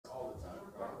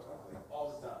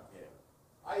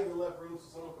even left room so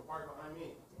someone could park behind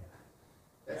me.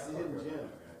 That's the hidden gem.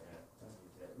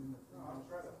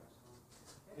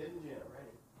 Hidden gem.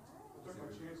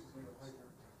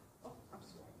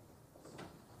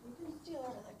 You can steal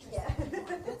our electricity.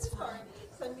 Yeah. That's fine.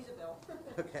 Send me the bill.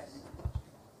 Okay.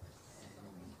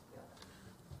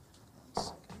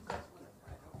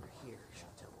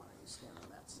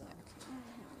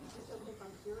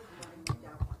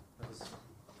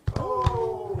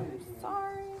 Oh!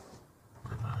 Sorry.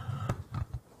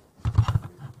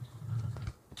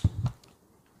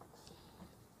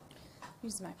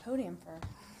 Use my podium for.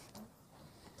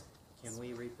 Can we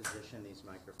reposition these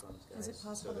microphones, guys, Is it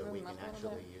possible so to that we move can them up a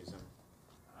little actually use them?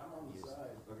 I'm on the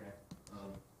side. Okay.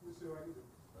 Let's see what I can do.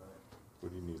 What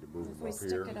do you need to move If them we up stick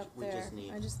here? it up We there, just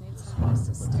need I just need this somebody else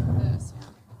to one. stick this. Yeah.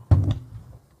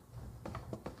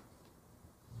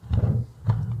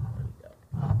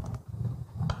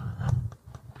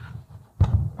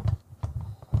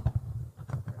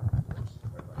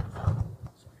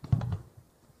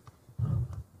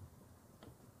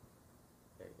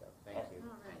 There you go. Thank you.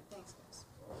 All right. Thanks, guys.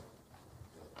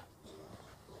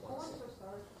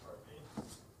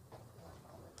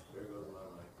 There goes my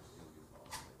mic. It's gonna be small.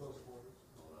 Close quarters.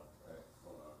 Hold on. All right.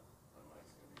 Hold on. My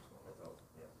mic's gonna be small. That's all.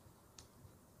 Yeah.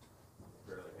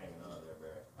 Barely hanging on there,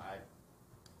 Barry.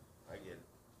 I get it.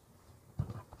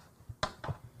 All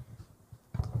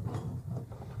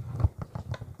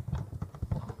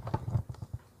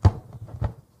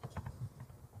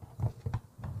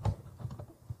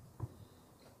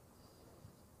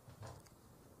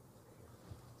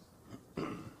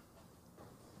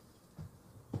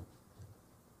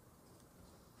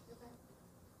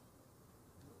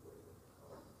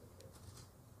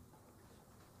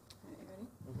right, you ready?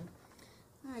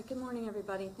 All right, good morning,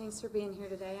 everybody. Thanks for being here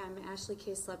today. I'm Ashley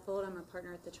K. Slepfold. I'm a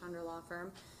partner at the Chandra Law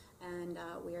Firm, and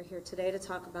we are here today to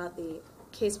talk about the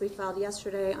case we filed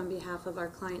yesterday on behalf of our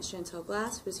client, Chantel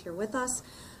Glass, who's here with us,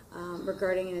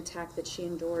 regarding an attack that she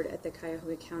endured at the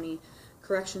Cuyahoga County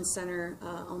Corrections Center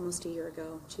almost a year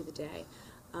ago to the day.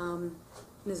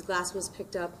 Ms. Glass was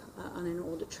picked up on an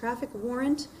old traffic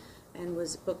warrant and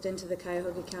was booked into the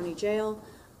Cuyahoga County Jail.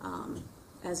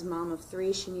 As mom of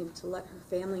three, she needed to let her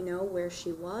family know where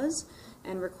she was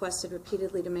and requested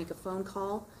repeatedly to make a phone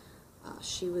call.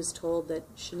 She was told that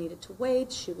she needed to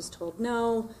wait. She was told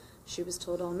no. She was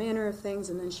told all manner of things,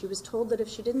 and then she was told that if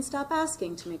she didn't stop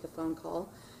asking to make a phone call,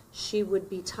 she would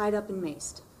be tied up and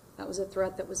maced. That was a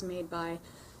threat that was made by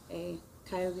a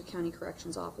Cuyahoga County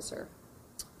Corrections officer.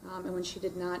 And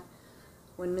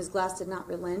when Ms. Glass did not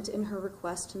relent in her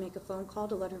request to make a phone call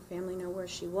to let her family know where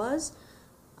she was,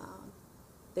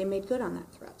 they made good on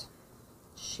that threat.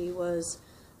 She was,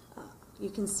 you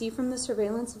can see from the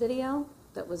surveillance video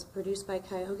that was produced by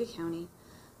Cuyahoga County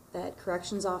that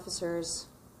corrections officers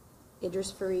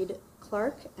Idris Fareed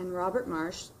Clark and Robert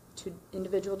Marsh, two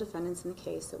individual defendants in the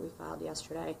case that we filed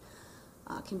yesterday,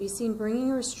 can be seen bringing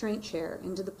a restraint chair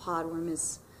into the pod where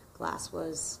Ms. Glass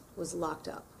was locked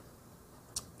up.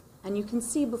 And you can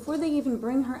see, before they even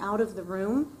bring her out of the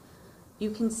room,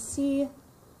 you can see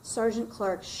Sergeant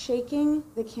Clark shaking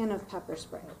the can of pepper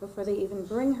spray before they even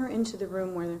bring her into the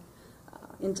room where,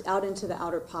 out into the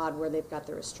outer pod where they've got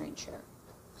the restraint chair.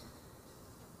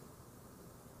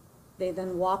 They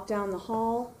then walk down the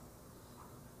hall,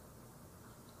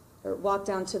 or walk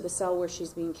down to the cell where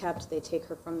she's being kept. They take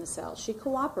her from the cell. She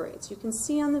cooperates. You can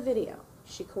see on the video.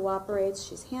 She cooperates.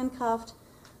 She's handcuffed,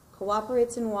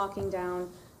 cooperates in walking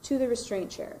down to the restraint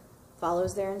chair,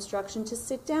 follows their instruction to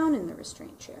sit down in the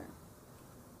restraint chair.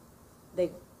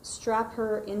 They strap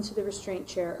her into the restraint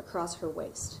chair across her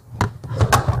waist.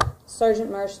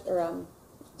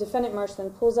 Defendant Marsh then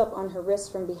pulls up on her wrists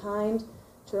from behind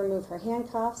to remove her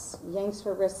handcuffs, yanks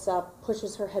her wrists up,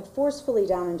 pushes her head forcefully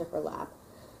down into her lap.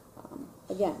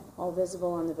 Again, all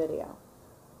visible on the video.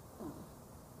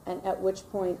 And at which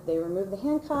point they remove the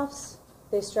handcuffs,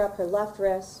 they strap her left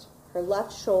wrist, her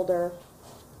left shoulder,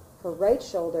 her right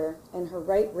shoulder, and her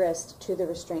right wrist to the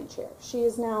restraint chair. She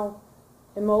is now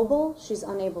immobile. She's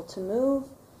unable to move.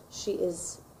 She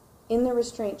is in the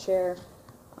restraint chair.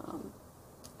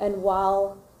 And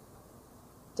while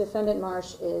Defendant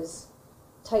Marsh is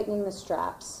tightening the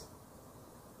straps,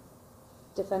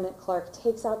 Defendant Clark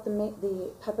takes out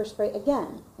the pepper spray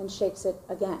again and shakes it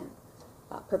again,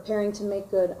 preparing to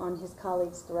make good on his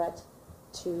colleague's threat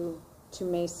to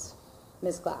mace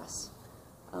Ms. Glass.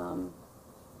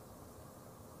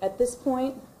 At this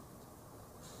point,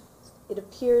 it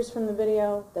appears from the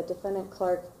video that Defendant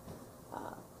Clark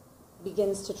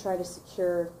begins to try to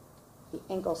secure the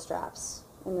ankle straps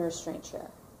in the restraint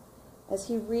chair. As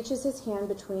he reaches his hand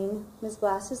between Ms.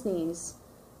 Glass's knees,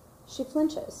 she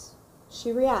flinches.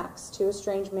 she reacts to a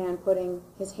strange man putting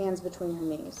his hands between her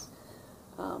knees.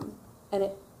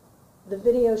 The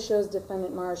video shows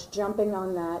Defendant Marsh jumping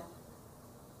on that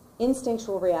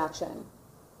instinctual reaction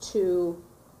to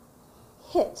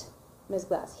hit Ms.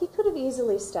 Glass. He could have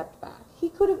easily stepped back. He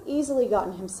could have easily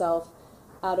gotten himself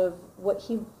out of what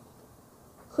he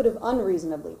could have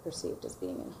unreasonably perceived as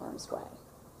being in harm's way.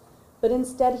 But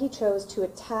instead he chose to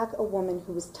attack a woman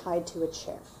who was tied to a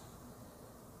chair.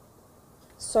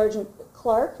 Sergeant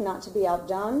Clark, not to be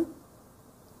outdone,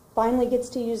 finally gets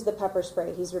to use the pepper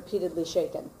spray. He's repeatedly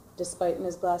shaken, despite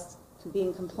Ms. Glass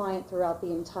being compliant throughout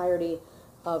the entirety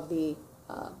of the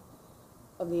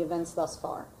events thus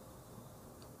far.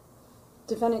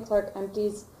 Defendant Clark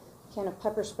empties a can of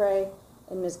pepper spray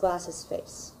in Ms. Glass's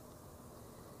face.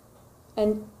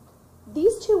 And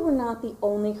these two were not the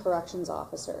only corrections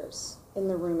officers in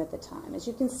the room at the time. As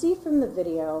you can see from the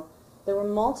video, there were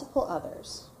multiple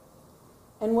others.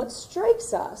 And what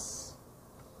strikes us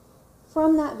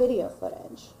from that video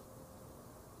footage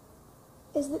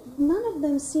is that none of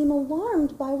them seem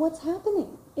alarmed by what's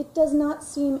happening. It does not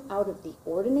seem out of the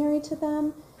ordinary to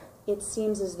them. It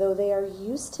seems as though they are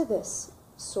used to this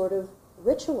sort of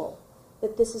ritual,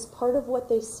 that this is part of what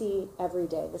they see every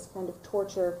day. This kind of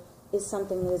torture is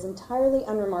something that is entirely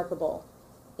unremarkable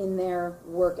in their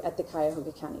work at the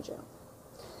Cuyahoga County Jail.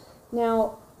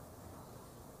 Now,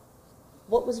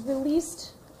 what was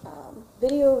released,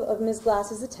 video of Ms.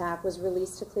 Glass's attack was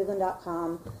released to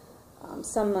Cleveland.com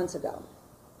some months ago,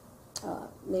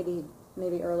 maybe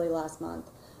early last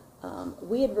month.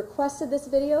 We had requested this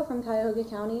video from Cuyahoga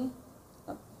County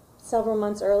several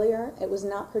months earlier. It was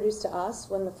not produced to us.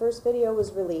 When the first video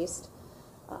was released,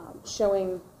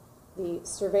 showing the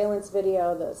surveillance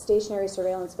video, the stationary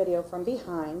surveillance video from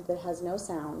behind that has no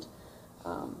sound,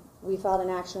 we filed an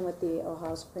action with the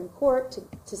Ohio Supreme Court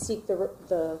to seek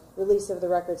the release of the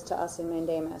records to us in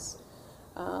mandamus.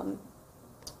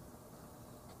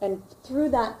 And through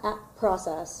that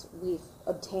process, we've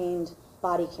obtained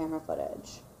body camera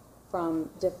footage from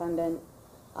defendant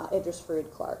Idris Farid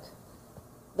Clark.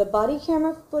 The body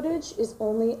camera footage is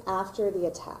only after the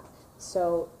attack.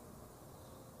 So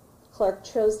Clark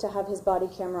chose to have his body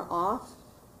camera off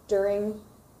during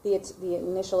the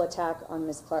initial attack on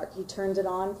Ms. Clark. He turned it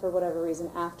on for whatever reason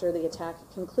after the attack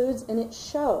concludes, and it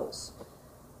shows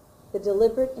the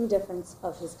deliberate indifference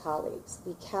of his colleagues,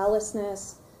 the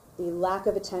callousness, the lack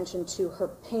of attention to her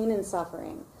pain and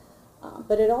suffering.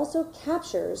 But it also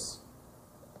captures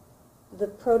the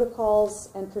protocols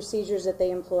and procedures that they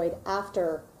employed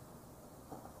after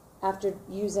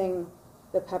using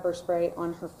the pepper spray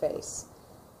on her face.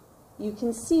 You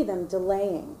can see them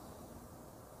delaying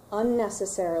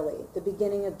unnecessarily the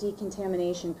beginning of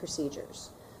decontamination procedures.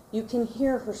 You can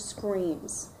hear her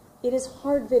screams. It is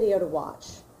hard video to watch,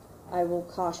 I will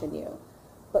caution you,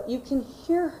 but you can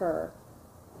hear her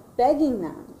begging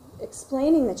them,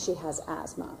 explaining that she has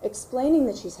asthma, explaining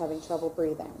that she's having trouble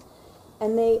breathing,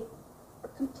 and they are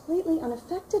completely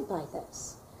unaffected by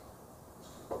this.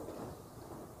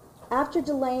 After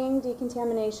delaying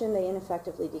decontamination, they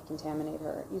ineffectively decontaminate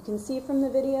her. You can see from the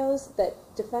videos that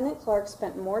Defendant Clark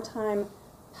spent more time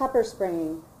pepper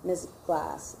spraying Ms.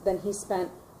 Glass than he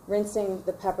spent rinsing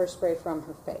the pepper spray from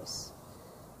her face.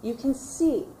 You can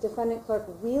see Defendant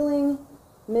Clark wheeling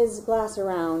Ms. Glass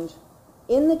around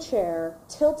in the chair,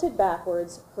 tilted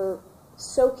backwards, her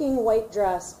soaking white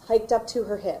dress hiked up to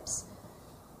her hips.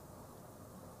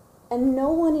 And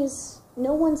no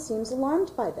one seems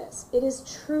alarmed by this. It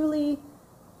is truly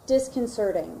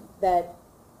disconcerting that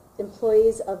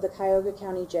employees of the Cuyahoga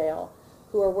County Jail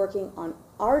who are working on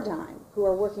our dime, who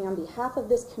are working on behalf of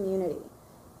this community,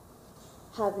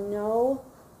 have no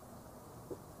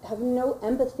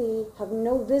empathy, have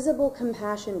no visible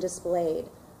compassion displayed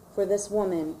for this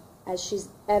woman as she's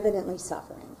evidently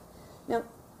suffering. Now,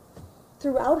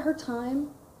 throughout her time,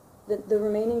 the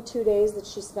remaining 2 days that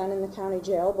she spent in the county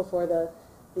jail before the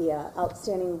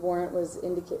outstanding warrant was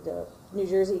indicated, New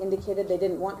Jersey indicated they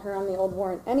didn't want her on the old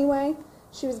warrant anyway,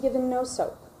 she was given no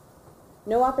soap,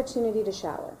 no opportunity to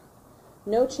shower,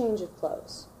 no change of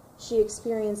clothes. She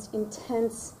experienced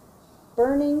intense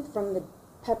burning from the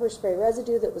pepper spray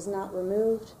residue that was not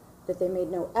removed, that they made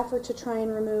no effort to try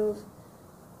and remove.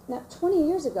 Now, 20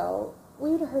 years ago,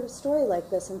 we would have heard a story like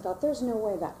this and thought, there's no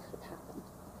way that could have happened.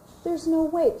 There's no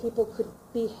way people could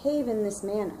behave in this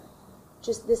manner,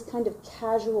 just this kind of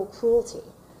casual cruelty.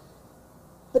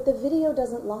 But the video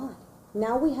doesn't lie.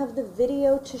 Now we have the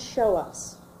video to show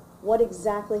us what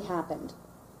exactly happened.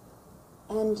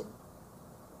 And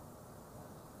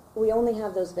we only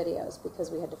have those videos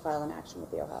because we had to file an action with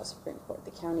the Ohio Supreme Court.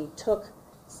 The county took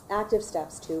active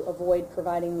steps to avoid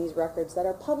providing these records that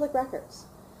are public records,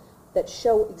 that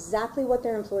show exactly what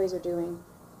their employees are doing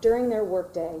during their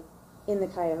workday in the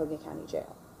Cuyahoga County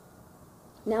Jail.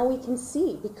 Now we can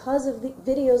see, because of the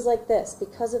videos like this,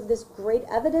 because of this great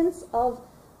evidence of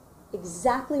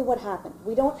exactly what happened,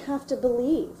 we don't have to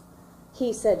believe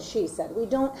he said, she said. We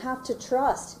don't have to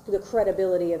trust the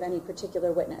credibility of any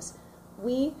particular witness.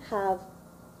 We have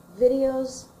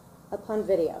videos upon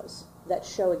videos that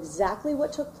show exactly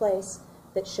what took place,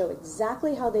 that show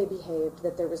exactly how they behaved,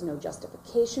 that there was no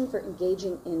justification for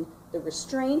engaging in the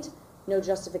restraint, no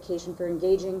justification for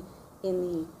engaging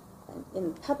in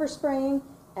pepper spraying,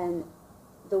 and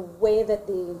the way that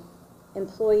the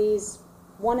employees,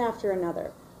 one after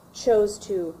another, chose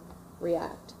to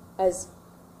react. As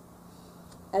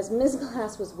Ms.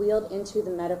 Glass was wheeled into the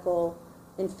medical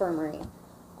infirmary,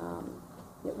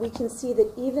 we can see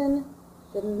that even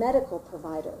the medical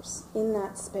providers in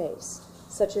that space,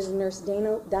 such as Nurse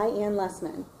Diane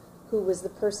Lessman, who was the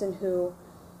person who,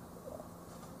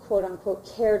 quote unquote,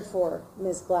 cared for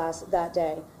Ms. Glass that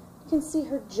day, you can see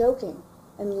her joking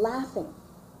and laughing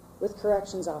with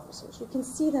corrections officers. You can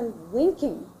see them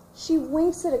winking. She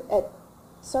winks at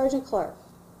Sergeant Clark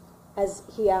as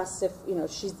he asks if,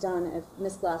 she's done, if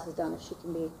Ms. Glass is done, if she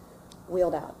can be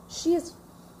wheeled out. She is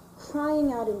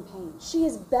crying out in pain. She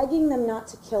is begging them not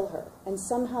to kill her, and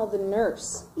somehow the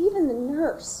nurse, even the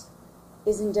nurse,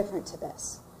 is indifferent to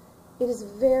this. It is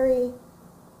very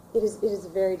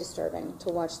disturbing to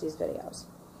watch these videos.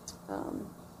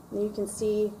 You can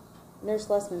see Nurse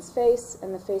Lessman's face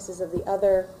and the faces of the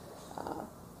other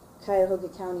Cuyahoga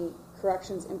County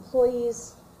Corrections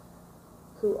employees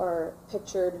who are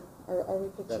pictured, or are we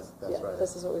pictured? That's right.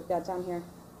 This is what we've got down here.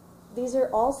 These are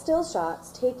all still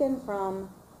shots taken from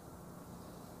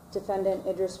Defendant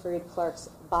Idris Fareed Clark's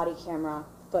body camera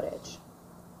footage.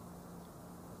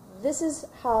 This is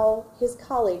how his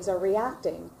colleagues are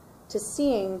reacting to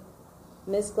seeing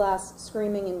Ms. Glass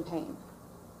screaming in pain.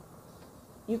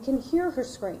 You can hear her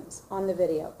screams on the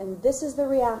video, and this is the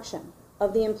reaction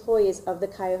of the employees of the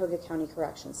Cuyahoga County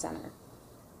Corrections Center.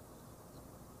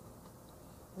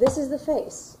 This is the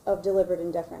face of deliberate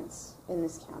indifference in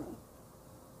this county.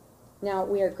 Now,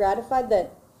 we are gratified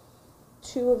that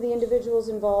two of the individuals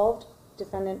involved,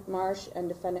 Defendant Marsh and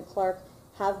Defendant Clark,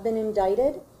 have been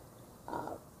indicted.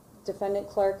 Defendant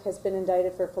Clark has been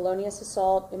indicted for felonious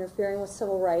assault, interfering with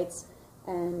civil rights,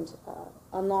 and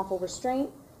unlawful restraint.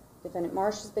 Defendant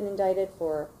Marsh has been indicted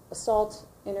for assault,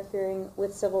 interfering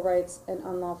with civil rights, and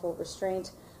unlawful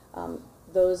restraint.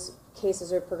 Those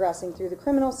cases are progressing through the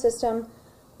criminal system,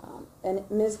 and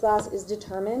Ms. Glass is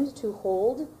determined to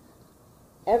hold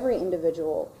every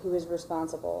individual who is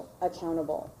responsible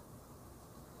accountable.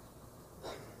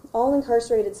 All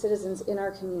incarcerated citizens in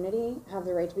our community have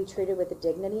the right to be treated with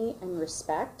dignity and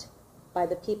respect by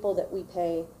the people that we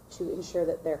pay to ensure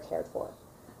that they're cared for.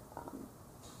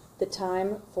 The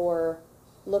time for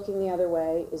looking the other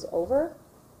way is over.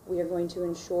 We are going to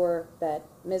ensure that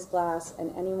Ms. Glass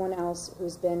and anyone else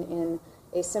who's been in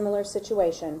a similar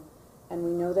situation, and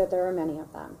we know that there are many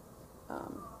of them,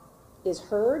 is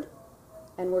heard.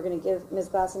 And we're going to give Ms.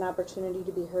 Glass an opportunity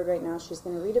to be heard right now. She's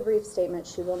going to read a brief statement.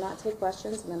 She will not take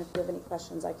questions, and then if you have any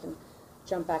questions, I can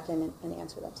jump back in and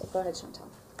answer them. So go ahead, Chantal.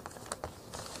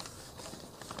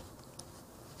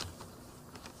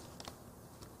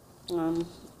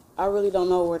 I really don't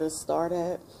know where to start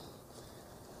at.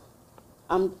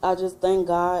 I just thank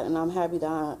God, and I'm happy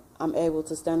that I'm able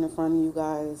to stand in front of you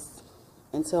guys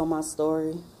and tell my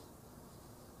story.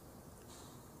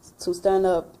 To stand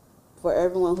up for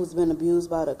everyone who's been abused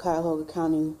by the Cuyahoga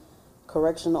County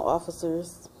correctional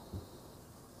officers.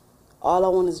 All I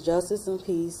want is justice and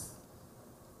peace.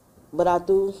 But I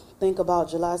do think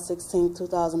about July 16,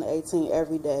 2018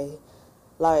 every day.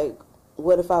 Like,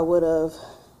 what if I would have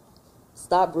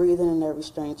stopped breathing in that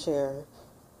restraint chair?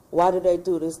 Why did they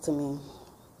do this to me?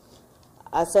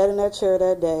 I sat in that chair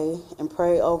that day and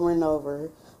prayed over and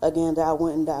over again that I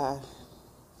wouldn't die.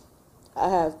 I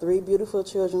have 3 beautiful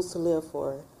children to live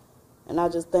for. And I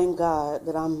just thank God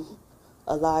that I'm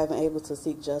alive and able to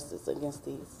seek justice against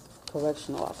these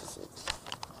correctional officers.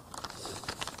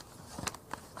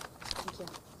 Thank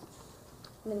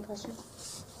you. Any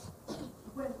questions?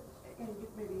 When, and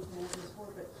maybe you can answer this more,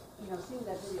 but seeing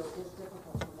that video is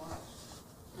difficult to watch.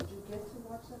 Did you get to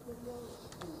watch that video?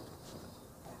 And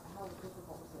how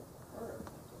difficult was it for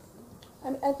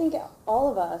her? I think all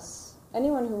of us,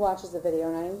 anyone who watches the video,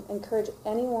 and I encourage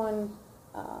anyone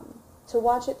to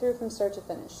watch it through from start to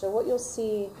finish. So what you'll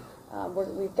see,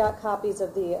 we've got copies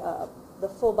of the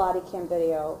full body cam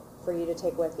video for you to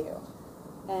take with you.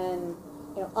 And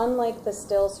unlike the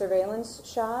still surveillance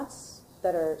shots,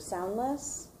 that are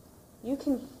soundless, you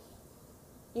can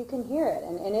hear it,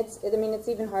 and it's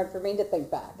even hard for me to think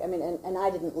back. I mean, and I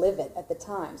didn't live it at the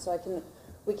time, so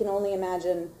we can only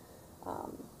imagine,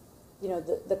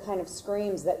 the kind of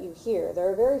screams that you hear. There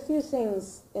are very few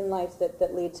things in life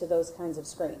that lead to those kinds of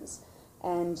screams,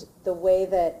 and the way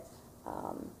that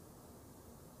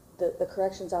the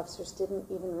corrections officers didn't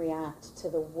even react to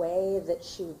the way that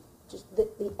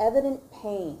the evident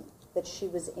pain that she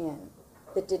was in,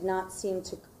 that did not seem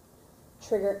to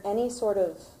trigger any sort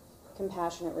of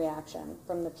compassionate reaction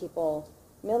from the people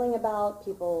milling about,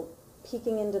 people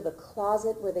peeking into the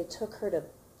closet where they took her to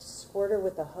squirt her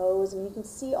with a hose. I mean, you can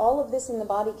see all of this in the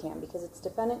body cam because it's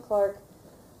Defendant Clark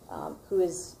who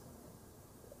is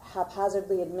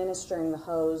haphazardly administering the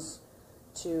hose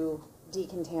to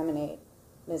decontaminate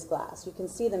Ms. Glass. You can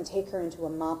see them take her into a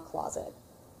mop closet.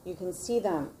 You can see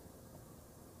them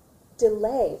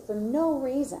delay for no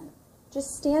reason,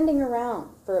 just standing around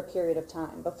for a period of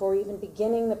time before even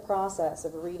beginning the process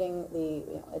of reading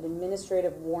an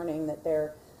administrative warning that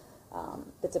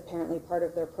that's apparently part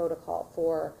of their protocol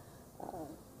for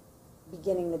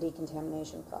beginning the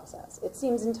decontamination process. It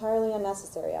seems entirely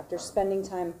unnecessary after spending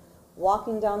time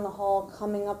walking down the hall,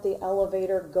 coming up the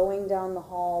elevator, going down the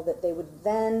hall, that they would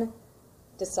then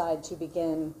decide to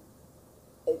begin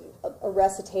a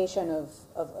recitation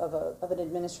of an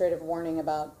administrative warning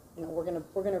about, we're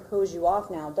going to hose you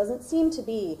off now. Doesn't seem to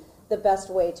be the best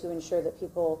way to ensure that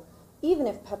people, even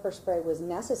if pepper spray was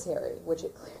necessary, which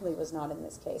it clearly was not in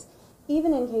this case,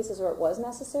 even in cases where it was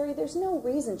necessary, there's no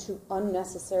reason to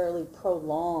unnecessarily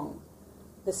prolong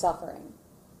the suffering,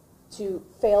 to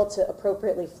fail to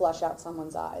appropriately flush out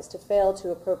someone's eyes, to fail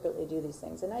to appropriately do these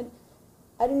things. And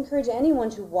I'd encourage anyone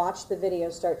to watch the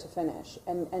video start to finish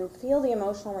and feel the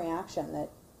emotional reaction that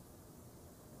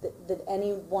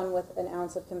anyone with an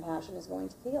ounce of compassion is going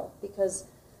to feel, because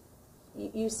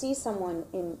you see someone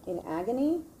in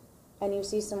agony, and you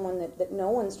see someone that no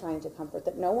one's trying to comfort,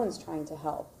 that no one's trying to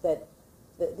help, that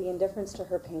the indifference to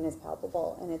her pain is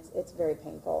palpable, and it's very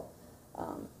painful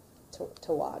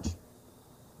to watch.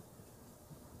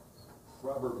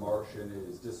 Robert Marsh, in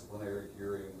his disciplinary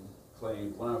hearing,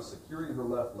 claimed, when I was securing her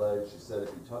left leg, she said, if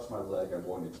you touch my leg, I'm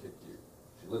going to kick you.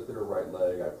 She lifted her right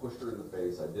leg. I pushed her in the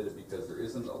face. I did it because there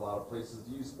isn't a lot of places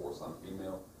to use force on a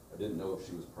female. I didn't know if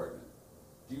she was pregnant.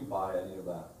 Do you buy any of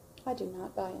that? I do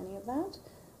not buy any of that.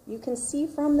 You can see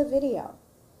from the video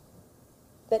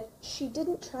that she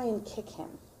didn't try and kick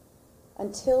him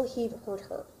until he hurt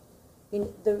her. I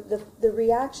mean, the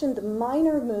reaction, the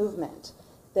minor movement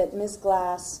that Ms.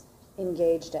 Glass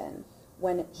engaged in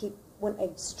when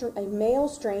a male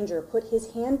stranger put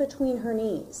his hand between her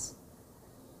knees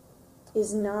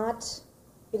is not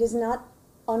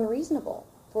unreasonable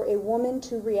for a woman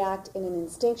to react in an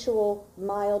instinctual,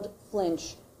 mild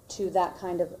flinch to that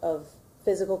kind of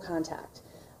physical contact.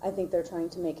 I think they're trying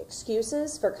to make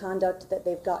excuses for conduct that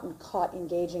they've gotten caught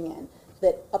engaging in,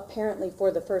 that apparently for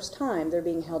the first time they're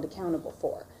being held accountable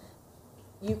for.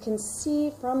 You can see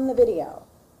from the video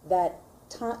that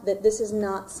this is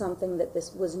not something that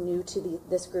this was new to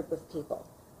this group of people.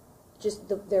 Just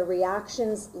their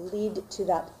reactions lead to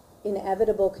that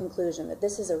inevitable conclusion that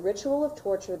this is a ritual of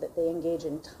torture that they engage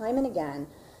in time and again.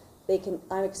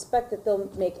 I expect that they'll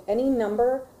make any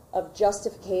number of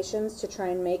justifications to try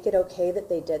and make it okay that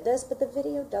they did this, but the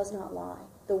video does not lie.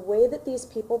 The way that these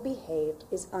people behaved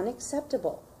is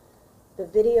unacceptable. The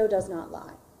video does not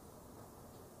lie.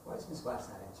 Why is Ms. Glass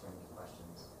not answering any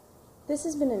questions? This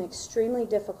has been an extremely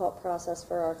difficult process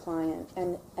for our client,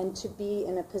 and to be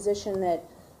in a position that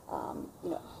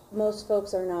most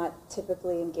folks are not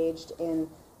typically engaged in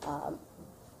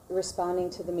responding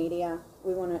to the media.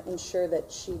 We want to ensure that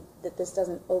this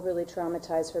doesn't overly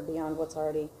traumatize her beyond what's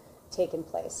already taken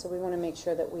place. So we want to make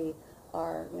sure that we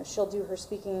are, she'll do her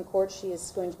speaking in court. She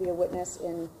is going to be a witness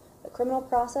in the criminal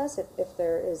process if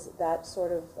there is that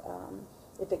sort of,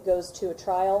 if it goes to a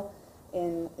trial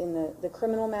in the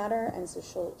criminal matter, and so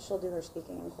she'll do her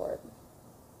speaking in court.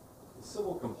 The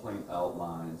civil complaint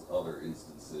outlines other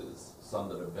instances, some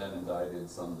that have been indicted,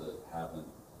 some that haven't,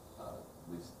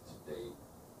 at least to date.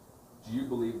 Do you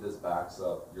believe this backs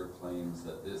up your claims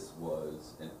that this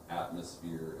was an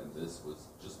atmosphere and this was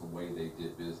just the way they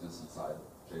did business inside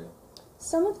the jail?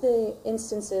 Some of the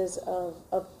instances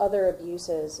of other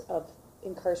abuses of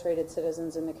incarcerated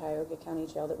citizens in the Cuyahoga County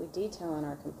Jail that we detail in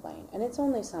our complaint, and it's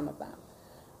only some of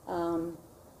them,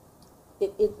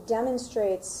 it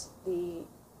demonstrates the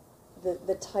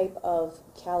type of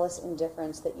callous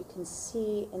indifference that you can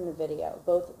see in the video,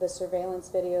 both the surveillance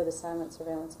video, the silent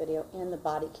surveillance video, and the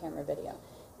body camera video.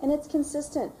 And it's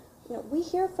consistent. We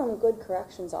hear from good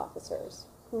corrections officers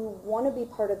who want to be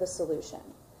part of the solution,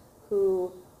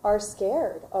 who are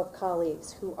scared of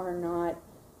colleagues who are not,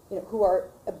 who are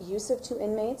abusive to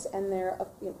inmates, and they're,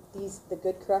 the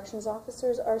good corrections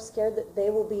officers are scared that they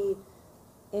will be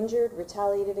injured,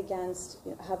 retaliated against,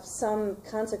 have some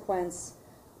consequence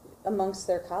amongst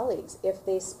their colleagues if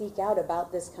they speak out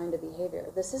about this kind of behavior.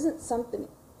 This isn't something,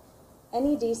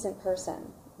 any decent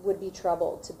person would be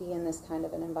troubled to be in this kind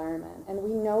of an environment. And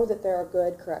we know that there are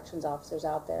good corrections officers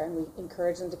out there, and we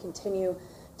encourage them to continue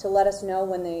to let us know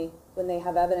when they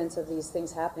have evidence of these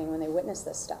things happening, when they witness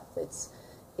this stuff. It's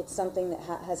something that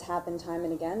has happened time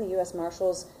and again. The U.S.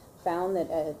 Marshals found that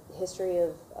a history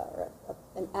of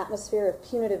an atmosphere of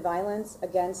punitive violence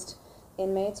against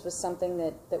inmates was something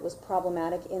that was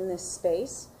problematic in this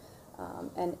space,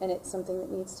 and it's something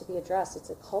that needs to be addressed.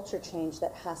 It's a culture change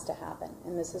that has to happen,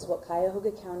 and this is what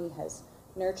Cuyahoga County has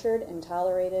nurtured and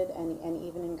tolerated and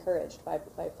even encouraged by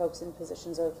folks in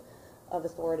positions of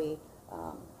authority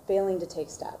failing to take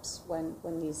steps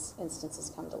when these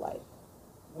instances come to light.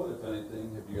 What, if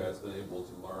anything, have you guys been able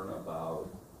to learn about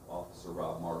Officer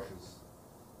Rob Marsh's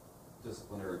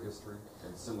disciplinary history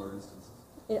in similar instances?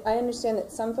 I understand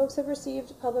that some folks have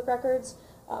received public records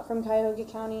from Cuyahoga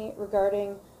County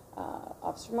regarding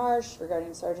Officer Marsh,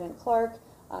 regarding Sergeant Clark.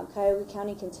 Cuyahoga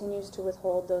County continues to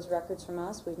withhold those records from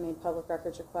us. We've made public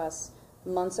records requests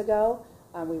months ago.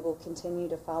 We will continue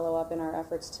to follow up in our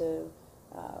efforts to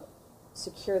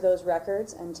secure those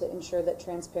records and to ensure that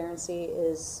transparency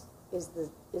is the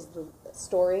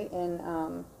story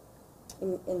in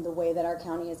the way that our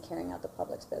county is carrying out the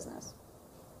public's business.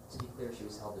 To be clear, she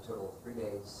was held a total of 3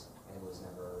 days and was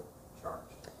never charged.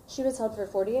 She was held for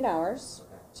 48 hours.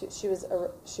 Okay.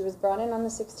 She was brought in on the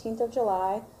 16th of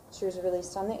July. She was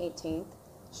released on the 18th.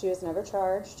 She was never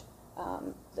charged.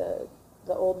 The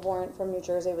old warrant from New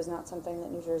Jersey was not something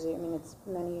that New Jersey, it's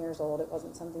many years old. It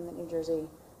wasn't something that New Jersey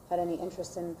had any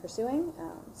interest in pursuing.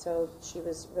 So she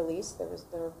was released. There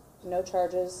were no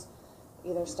charges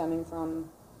either stemming from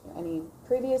any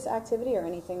previous activity or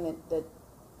anything that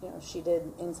she did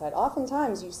inside.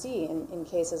 Oftentimes you see in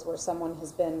cases where someone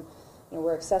has been,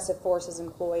 where excessive force is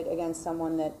employed against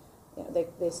someone that,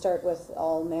 they start with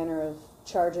all manner of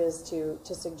charges to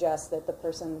suggest that the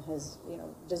person has,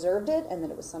 deserved it and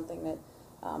that it was something that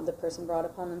the person brought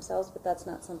upon themselves, but that's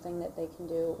not something that they can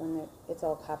do when it's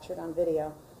all captured on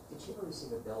video. Did she ever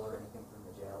receive a bill or anything from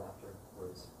the jail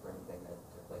afterwards for anything that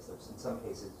took place? In some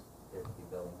cases, there could be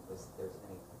billing. Was there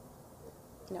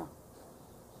any? No.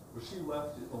 Was she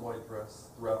left in a white dress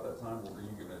throughout that time, or were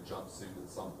you given a jumpsuit at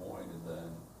some point and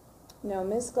then? No,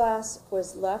 Ms. Glass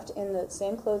was left in the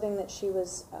same clothing that she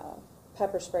was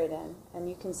pepper sprayed in, and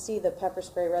you can see the pepper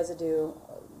spray residue,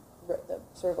 the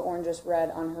sort of orangish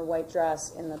red on her white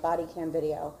dress in the body cam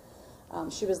video.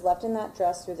 She was left in that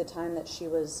dress through the time that she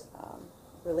was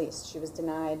released. She was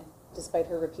denied, despite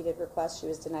her repeated requests, she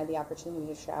was denied the opportunity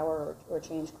to shower or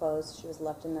change clothes. She was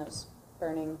left in those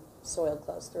burning, soiled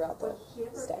clothes throughout the stay.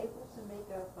 Was she ever able to make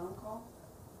a phone call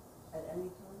at any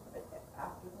time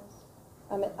after this?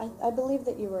 I believe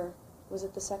that was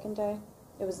it the second day?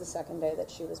 It was the second day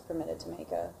that she was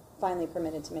finally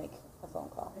permitted to make a phone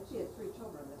call. And she had 3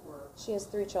 children She has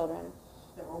 3 children.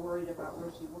 that were worried about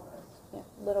where she was. Yeah,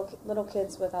 little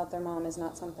kids without their mom is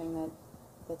not something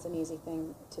that's an easy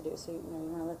thing to do. So you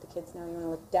want to let the kids know, you want to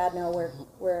let dad know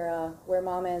where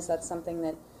mom is. That's something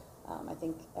that I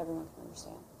think everyone can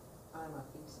understand. I'm a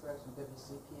Phoenix Express from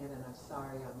WCPN, and I'm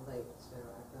sorry I'm late, so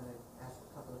I'm going to ask a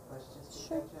couple of questions to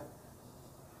Sure. catch up.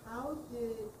 How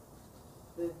did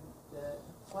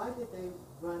why did they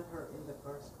run her in the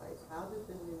first place? How did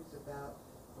the news about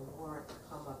the warrant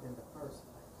come up in the first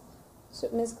place? So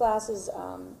Ms. Glass's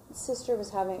sister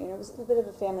was having, it was a bit of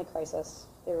a family crisis.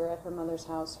 They were at her mother's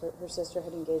house. Her sister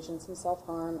had engaged in some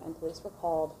self-harm, and police were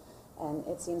called. And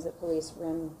it seems that police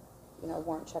ran, a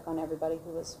warrant check on everybody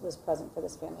who was present for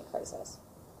this family crisis.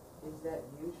 Is that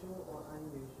usual or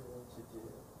unusual to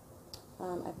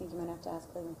do? I think you might have to ask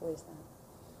Cleveland Police that.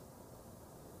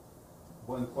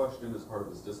 When questioned as part of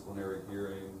his disciplinary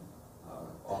hearing,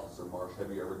 Officer Marsh,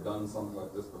 have you ever done something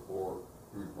like this before?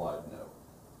 He replied, no.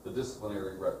 The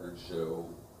disciplinary records show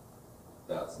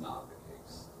that's not the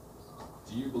case.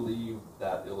 Do you believe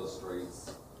that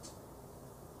illustrates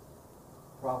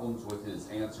problems with his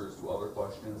answers to other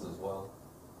questions as well?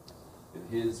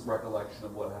 In his recollection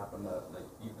of what happened that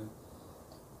evening?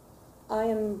 I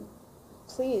am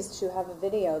pleased to have a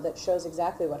video that shows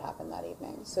exactly what happened that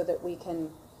evening so that we can,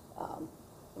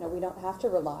 we don't have to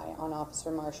rely on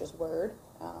Officer Marsh's word.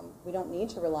 We don't need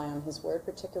to rely on his word,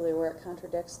 particularly where it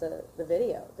contradicts the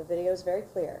video. The video is very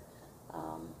clear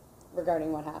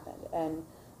regarding what happened. And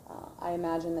I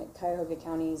imagine that Cuyahoga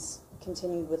County's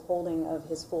continued withholding of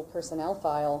his full personnel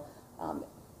file,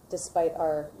 despite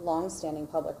our long-standing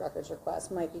public records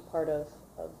request, might be part of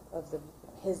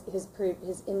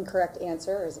his incorrect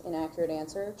answer, or his inaccurate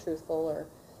answer, truthful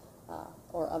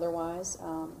or otherwise,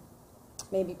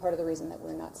 may be part of the reason that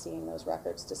we're not seeing those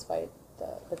records, despite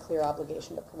the clear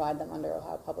obligation to provide them under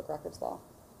Ohio Public Records Law.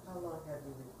 How long have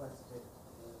you requested?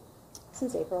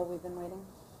 Since April, we've been waiting.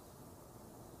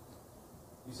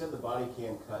 You said the body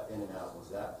cam cut in and out. Was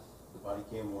that the body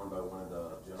cam worn by one of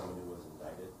the gentlemen who was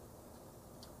indicted?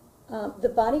 The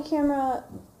body camera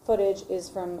footage is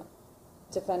from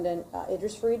defendant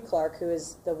Idris Fareed Clark, who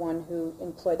is the one who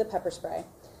employed the pepper spray.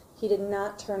 He did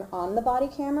not turn on the body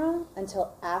camera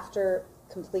until after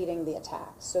completing the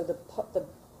attack. So the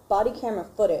body camera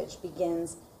footage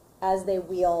begins as they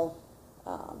wheel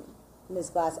Ms.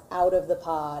 Glass out of the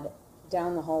pod,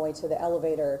 down the hallway to the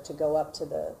elevator to go up to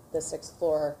the 6th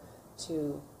floor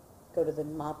to go to the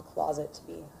mop closet to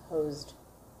be hosed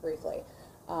briefly.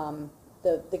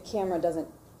 The camera doesn't,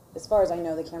 as far as I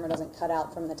know, the camera doesn't cut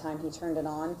out from the time he turned it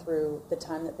on through the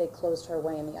time that they closed her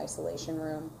away in the isolation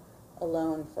room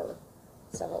alone for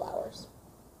several hours.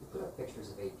 You put up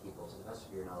pictures of 8 people. To the best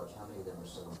of your knowledge, how many of them are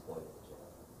still employed at the jail?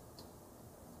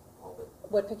 All but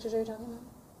What pictures are you talking about?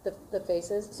 The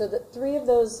faces? So the 3 of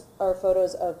those are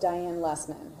photos of Diane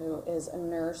Lessman, who is a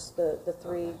nurse. The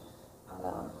 3,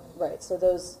 right, so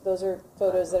those are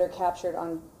photos that are captured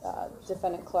on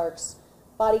defendant Clark's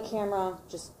body camera,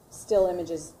 just still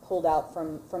images pulled out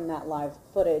from that live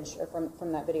footage, or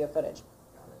from that video footage.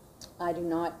 I do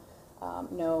not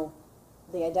know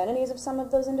the identities of some of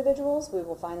those individuals. We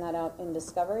will find that out in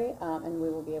discovery, and we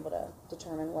will be able to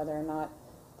determine whether or not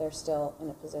they're still in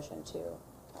a position to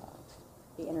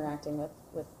be interacting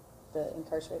with the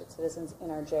incarcerated citizens in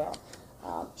our jail.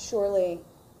 Surely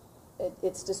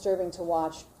it's disturbing to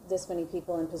watch this many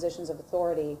people in positions of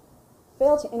authority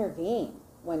fail to intervene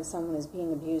when someone is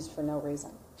being abused for no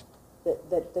reason.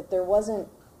 That there wasn't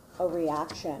a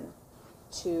reaction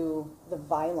to the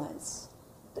violence.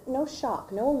 No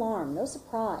shock, no alarm, no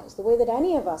surprise. The way that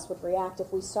any of us would react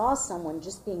if we saw someone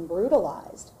just being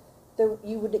brutalized.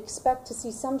 You would expect to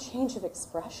see some change of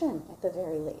expression at the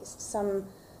very least, some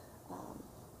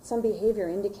behavior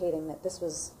indicating that this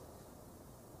was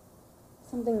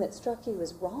something that struck you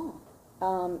as wrong.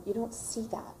 You don't see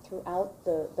that throughout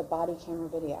the body camera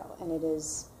video, and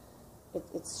it's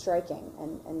striking.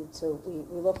 And so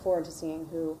we look forward to seeing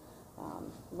who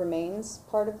remains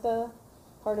part of the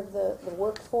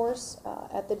workforce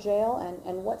at the jail,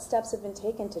 and what steps have been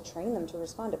taken to train them to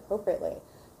respond appropriately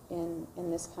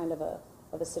in this kind of a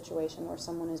situation where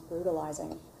someone is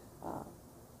brutalizing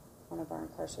one of our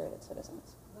incarcerated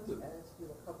citizens. Let me ask you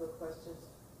a couple of questions.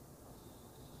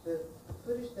 The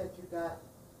footage that you got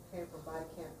came from body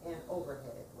cam and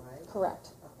overhead, right?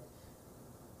 Correct. Okay.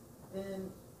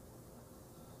 Then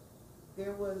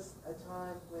there was a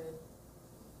time when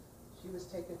she was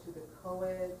taken to the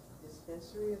co-ed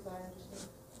dispensary, as I understand.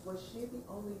 Was she the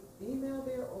only female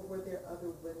there, or were there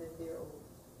other women there?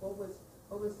 Or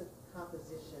what was the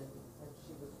composition when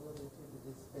she was moving to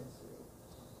the dispensary?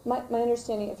 My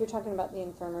understanding, if you're talking about the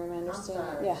infirmary, my understanding,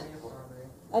 I'm sorry, yeah. the infirmary.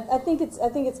 I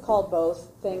think it's called both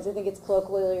things. I think it's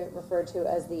colloquially referred to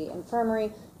as the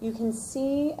infirmary. You can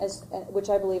see, which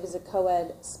I believe is a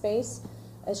co-ed space,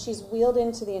 as she's wheeled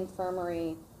into the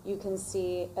infirmary, you can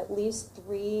see at least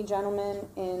 3 gentlemen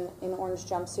in orange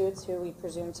jumpsuits who we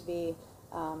presume to be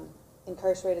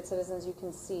incarcerated citizens. You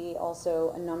can see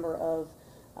also a number of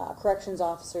corrections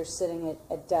officers sitting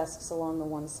at desks along the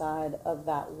one side of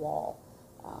that wall.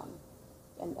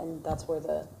 And that's where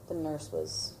the nurse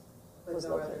was But no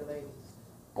located. other ladies?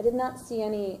 I did not see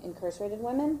any incarcerated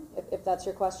women, if that's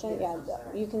your question. Yes, Yeah, I'm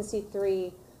sorry. you can see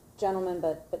 3 gentlemen,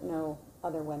 but no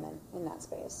other women in that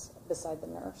space beside the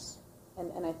nurse.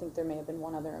 And I think there may have been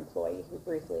one other employee who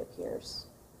briefly appears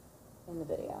in the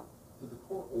video. Did the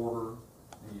court order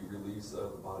the release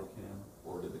of the body cam,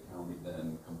 or did the county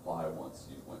then comply once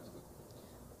you went to the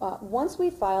court? Once we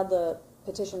filed the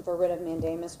petition for writ of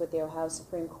mandamus with the Ohio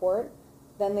Supreme Court,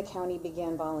 then the county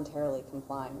began voluntarily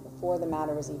complying before the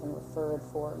matter was even referred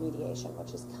for mediation,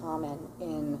 which is common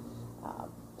in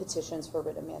petitions for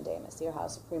writ of mandamus. The Ohio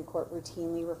Supreme Court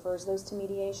routinely refers those to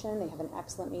mediation. They have an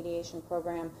excellent mediation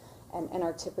program and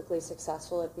are typically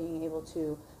successful at being able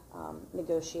to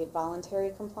negotiate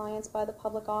voluntary compliance by the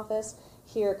public office.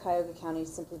 Here, Cuyahoga County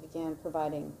simply began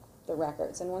providing the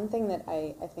records. And one thing that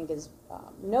I think is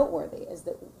noteworthy is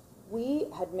that we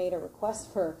had made a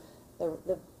request for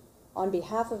on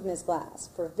behalf of Ms. Glass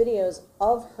for videos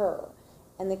of her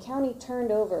And the county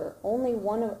turned over only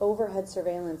one overhead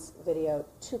surveillance video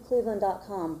to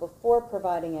Cleveland.com before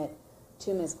providing it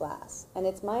to Ms. Glass. And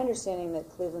it's my understanding that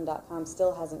Cleveland.com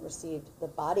still hasn't received the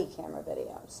body camera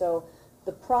video. So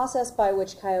the process by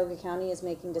which Cuyahoga County is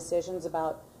making decisions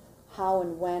about how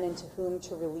and when and to whom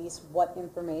to release what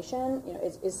information,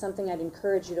 is something I'd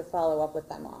encourage you to follow up with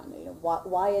them on.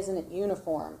 Why isn't it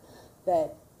uniform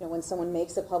that when someone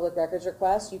makes a public records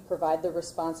request, you provide the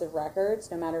responsive records,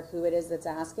 no matter who it is that's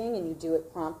asking, and you do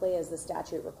it promptly as the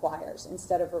statute requires,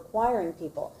 instead of requiring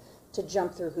people to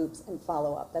jump through hoops and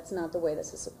follow up. That's not the way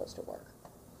this is supposed to work.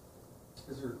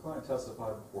 Has your client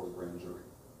testified before the grand jury,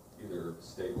 either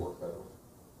state or federal?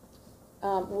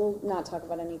 We'll not talk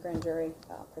about any grand jury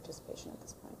participation at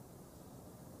this point.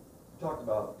 You talked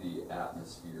about the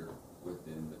atmosphere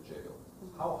within the jail.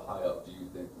 How high up do you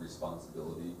think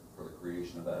responsibility for the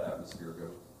creation of that atmosphere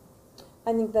goes?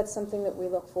 I think that's something that we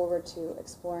look forward to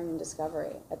exploring in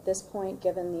discovery. At this point,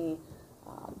 given the,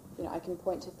 I can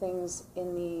point to things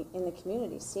in the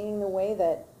community, seeing the way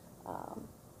that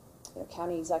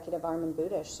County Executive Armin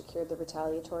Budish secured the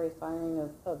retaliatory firing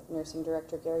of Nursing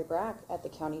Director Gary Brack at the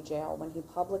county jail when he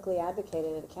publicly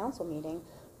advocated at a council meeting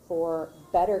for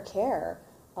better care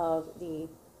of the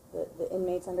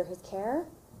inmates under his care.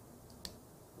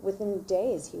 Within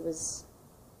days, he was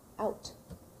out.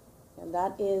 And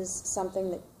that is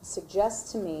something that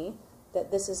suggests to me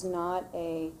that this is not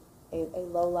a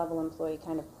low-level employee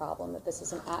kind of problem, that this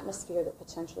is an atmosphere that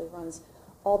potentially runs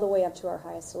all the way up to our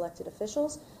highest elected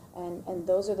officials, and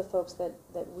those are the folks that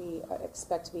we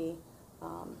expect to be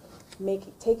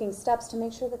taking steps to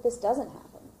make sure that this doesn't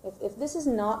happen. If this is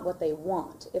not what they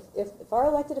want, if our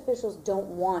elected officials don't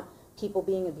want people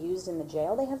being abused in the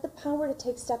jail, they have the power to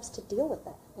take steps to deal with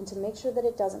that and to make sure that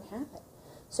it doesn't happen.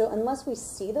 So unless we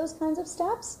see those kinds of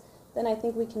steps, then I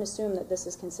think we can assume that this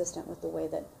is consistent with the way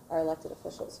that our elected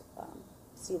officials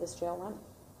see this jail running.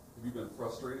 Have you been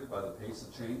frustrated by the pace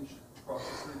of change across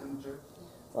the street in the jail?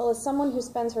 Well, as someone who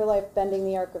spends her life bending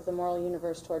the arc of the moral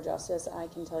universe toward justice, I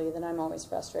can tell you that I'm always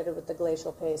frustrated with the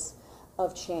glacial pace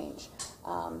of change.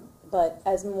 But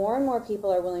as more and more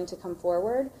people are willing to come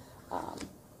forward,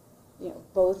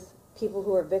 both people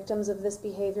who are victims of this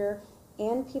behavior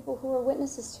and people who are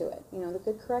witnesses to it, the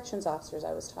good corrections officers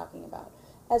I was talking about,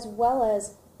 as well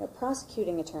as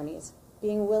prosecuting attorneys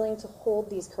being willing to hold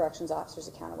these corrections officers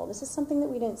accountable. This is something that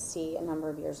we didn't see a number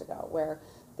of years ago, where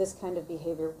this kind of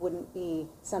behavior wouldn't be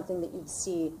something that you'd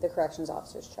see the corrections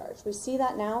officers charged. We see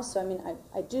that now, so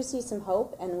I do see some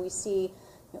hope, and we see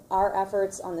our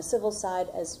efforts on the civil side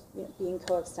as being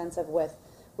coextensive with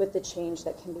the change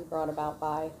that can be brought about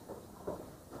by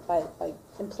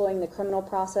employing the criminal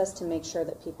process to make sure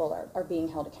that people are being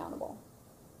held accountable.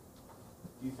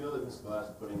 Do you feel that Ms. Glass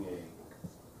putting a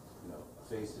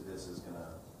face to this is going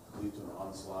to lead to an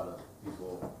onslaught of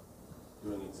people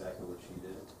doing exactly what she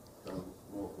did from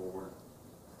more forward?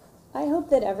 I hope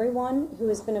that everyone who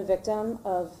has been a victim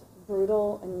of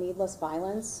brutal and needless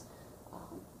violence,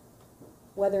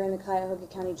 whether in the Cuyahoga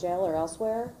County Jail or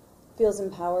elsewhere, feels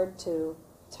empowered to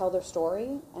tell their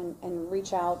story and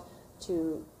reach out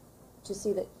to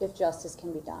see that if justice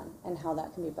can be done and how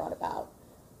that can be brought about.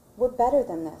 We're better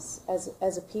than this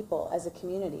as a people, as a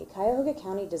community. Cuyahoga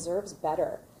County deserves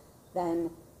better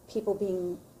than people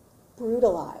being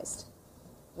brutalized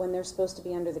when they're supposed to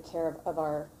be under the care of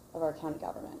our county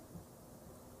government.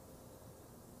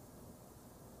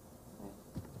 Right.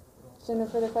 So no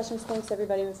further questions. Thanks,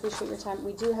 everybody. We appreciate your time.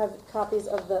 We do have copies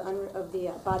of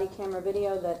the body camera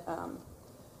video that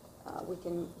we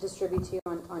can distribute to you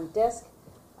on disc.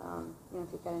 If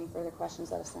you've got any further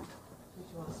questions, let us know.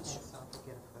 Did you want to say something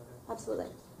again further? Absolutely.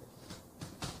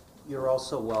 You're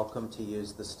also welcome to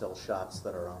use the still shots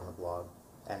that are on the blog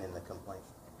and in the complaint.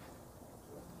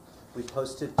 We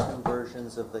posted 2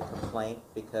 versions of the complaint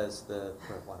because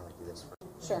why don't we do this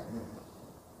first? Sure.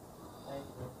 Thank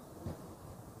you.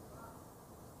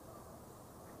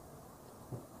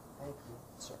 Thank you.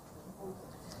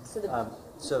 Sure.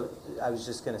 So I was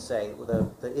just going to say,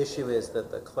 the issue is that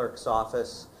the clerk's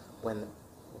office, when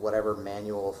whatever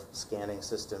manual scanning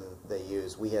system they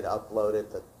use, we had uploaded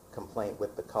the complaint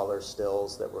with the color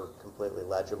stills that were completely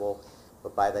legible,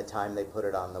 but by the time they put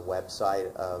it on the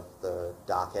website of the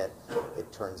docket,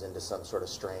 it turns into some sort of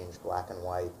strange black and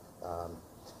white,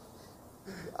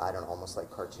 I don't know, almost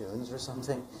like cartoons or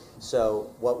something.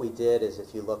 So what we did is,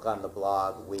 if you look on the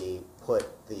blog, we put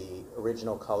the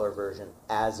original color version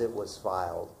as it was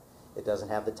filed. It doesn't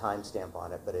have the timestamp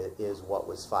on it, but it is what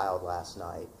was filed last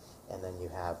night. And then you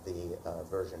have the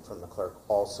version from the clerk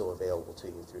also available to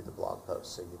you through the blog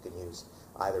post, so you can use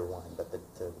either one, but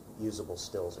the usable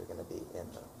stills are going to be in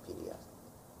the PDF.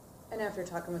 And after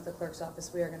talking with the clerk's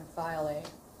office, we are gonna file a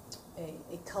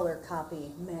color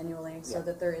copy manually, so Yeah.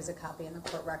 that there is a copy in the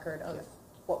court record of Yeah.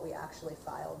 what we actually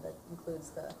filed that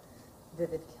includes the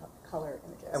vivid color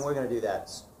images. And we're gonna do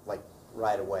that like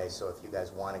right away, so if you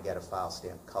guys wanna get a file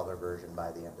stamped color version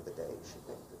by the end of the day, you should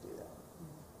be able to do that.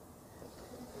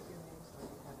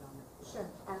 Sure,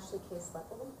 Ashley K.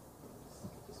 Slepple,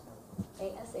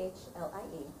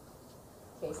 A-S-H-L-I-E,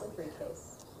 case of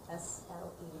briefcase,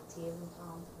 S-L-E-T as in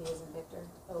Tom, V as in Victor,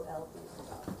 O-L-E.